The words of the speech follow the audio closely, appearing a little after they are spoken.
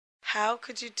How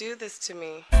could you do this to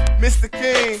me? Mr.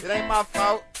 King, it ain't my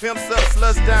fault. Pimps up,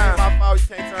 sluts down. My fault, you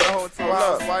can't turn a hoe into a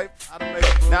housewife. I don't make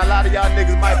it. Now a lot of y'all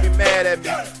niggas might be mad at me.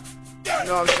 You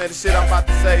know what I'm saying? The shit I'm about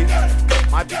to say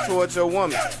might be towards your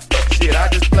woman. Shit, I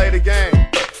just play the game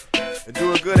and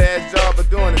do a good ass job of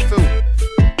doing it too.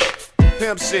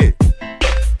 Pimp shit.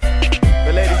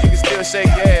 But ladies, you can still shake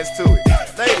your ass to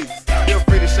it. Ladies, feel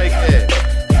free to shake your ass.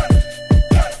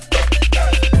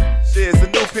 Shit, it's a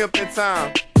new pimp in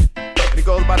town. And it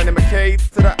goes by the name of K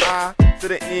to the I, to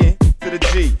the N, to the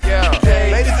G. Yeah.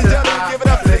 Ladies and gentlemen, give it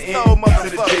up to this old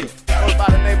motherfucker. Goes by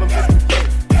the name of Mr. King.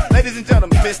 Ladies and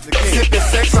gentlemen, Mr. King. Sipping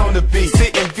sex on the beat,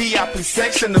 sitting VIP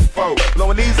section of four.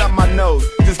 Blowing leaves out my nose.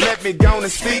 Just let me go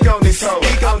and speak on these hoes.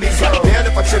 Damn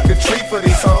if I took a treat for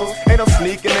these hoes. Ain't no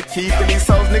sneaking or keeping these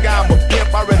hoes. Nigga, I'm a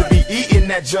pimp, I'd rather be eating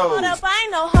that Joe. Hold up, I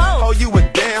ain't no hoe. Oh, you a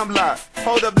damn lie.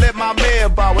 Hold up, let my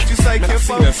man buy. What you say, Kim? I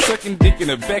seen her sucking dick in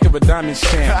the back of a diamond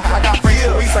champ. I got free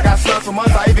for weeks, I got sluts for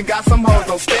months. I even got some hoes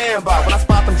on standby. When I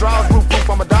spot them draws, roof,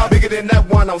 I'm a dog bigger than that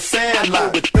one on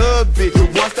Sandlot. With thug bitch who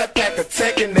wants that pack of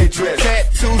tech in they dress.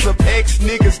 Tattoos of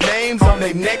ex-niggas' names on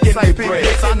they neck and they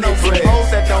breasts. I know some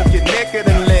hoes that don't get naked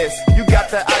unless you got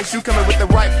the ice, you coming with the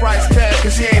right price cash,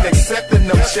 cause she ain't accepting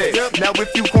no check. Now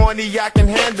if you horny, I can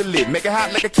handle it. Make it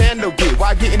hot like a candle get.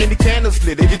 Why getting any candles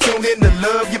lit? If you tune in to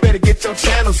love, you better get your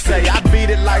channel straight. I beat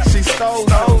it like she stole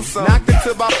some. Knocked it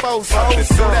to my foes. So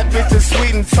that bitch is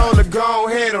sweet and told her go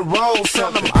ahead and roll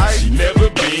some ice. She never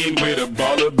been with a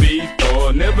baller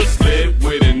before. Never slept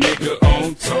with a nigga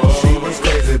on tour. She was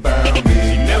crazy about me.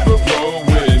 She never rolled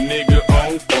with a nigga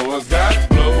on fours. Got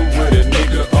blow with a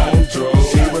nigga on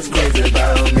drugs. She was crazy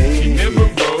about me. She never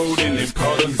rode in this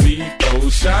car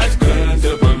Z4. Shotgun,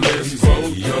 double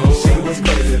S4, yo. She was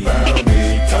crazy about me.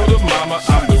 She told her mama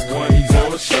I'm the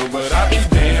one for sure, but I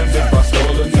be damned if I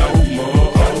stole her no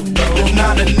more. Oh no. There's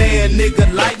not a nan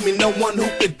nigga like me, no one who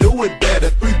could do it better.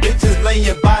 3 bitches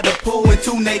laying by the pool and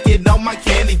 2 naked on my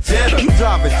candy Jetta. You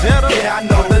drive a Jetta? Yeah, I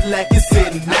know the lack is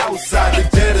sitting outside.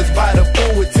 The Jetta's by the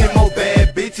pool with 10 more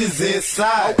bad bitches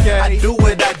inside. Okay. I do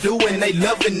what I do and they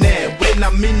loving that. When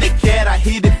I'm in the cat, I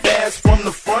hit it fast from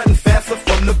the front and faster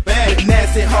from the back.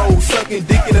 Nasty hoes sucking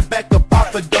dick in the back of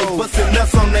Papa Doe. Busting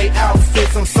nuts on they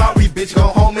outfits. I'm sorry, bitch, go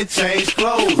home and change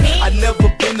clothes. I never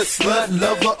been a slut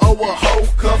lover or a hoe.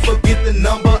 Come forget the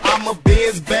number, I'm a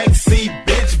Benz backseat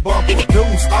bitch bumper.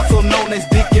 Duece, also known as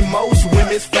dick in most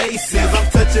women's faces.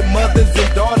 I'm touching mothers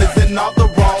and daughters in all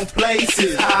the wrong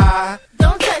places.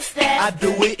 Don't touch that. I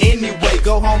do it anyway,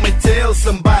 go home and tell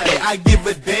somebody. I give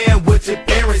a damn what your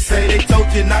parents say. They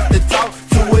told you not to talk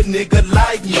to a nigga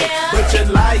like me, but you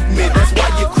like me. That's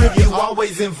why your crib you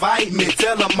always invite me.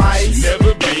 Tell them She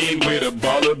never been with a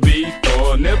baller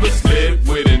before. Never slept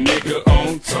with a nigga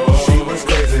on tour. She was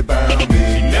crazy about me.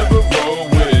 She never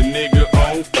rolled with a nigga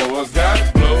on fours.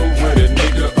 Got blow with a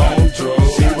nigga on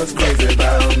drugs. She was crazy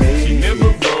about me. She never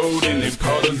rode in this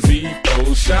car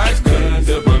Z4. Shotgun,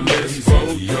 double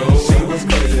S4, yo. She was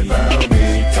crazy about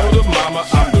me. She told her mama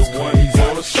I'm the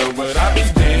one for sure, but I be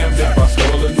damned if I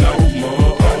stole her no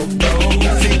more. Oh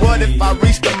no. See, what if I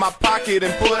reached in my pocket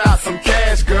and pulled out some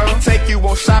cash, girl? Take you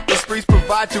on shopping sprees,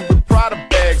 provide you with Prada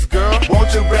bags, girl.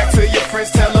 Won't you back to your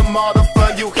friends, tell them all the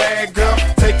fun you had, girl?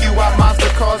 Take you out monster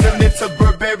cars and into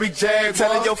Burberry Jags.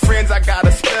 Telling your friends I got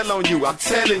a spell on you, I'm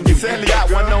telling you. You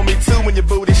got one on me too when your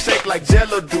booty shake like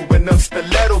Jello do when them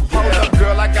stiletto get. Hold up,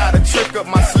 girl, I got a trick up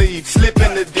my sleeve. Slip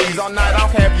into these all night, I'll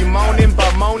have you moaning.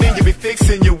 By moaning, you be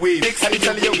fixing your weed. Have you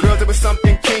telling your girls it was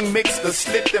something King mixed or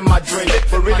slipped in my drink?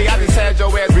 But really, I just had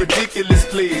your ass ridiculous,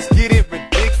 please. Get it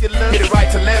ridiculous. Get it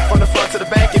right to left, from the front to the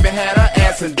back. Even had her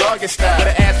ass in doggy style.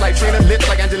 With her ass like Trina, lips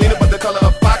like Angelina, but the color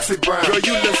of Foxy Brown. Girl,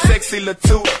 you look sexy, look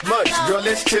too much. Girl,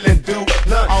 let's chill and do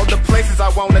lunch. All the places I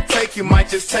wanna take you might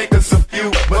just take us a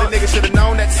few. But a nigga should've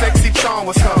known that sexy charm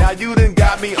was coming. Now you done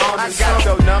got me on the got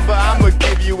your number, I'ma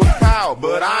give you a call,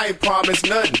 but I ain't promised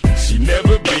nothing. She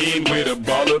never been with a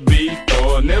baller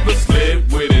before. Never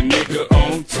slept with a nigga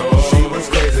on tour. She was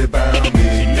crazy about me.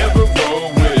 She never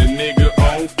rolled with a nigga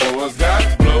on fours.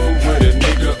 Got blow with a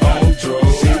nigga on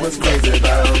drugs. She was crazy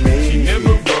about me. She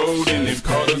never rode in this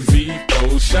car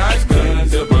Z4. Shotgun,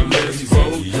 double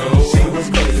S4, yo. She was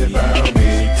crazy about me.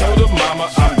 She told her mama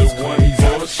I'm the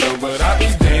one for sure, but I be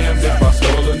damned if I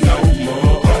stole her no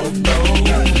more. Oh no.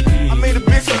 I mean, the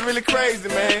bitch was really crazy,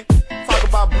 man. Talk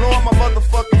about blowing my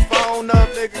motherfucking phone up,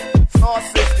 nigga. Star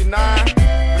 69.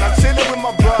 When I'm chilling with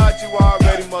my broad, you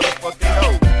already motherfucking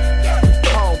know.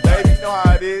 Come on, baby, you know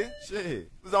how it is. Shit. It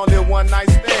was only a one night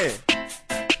stand.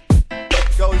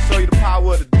 Go and show you the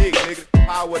power of the dick, nigga. The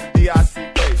power of the DICK.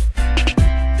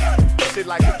 Shit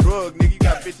like a drug, nigga. You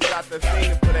got bitches out there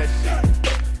fiending for that shit.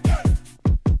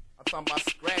 on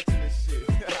my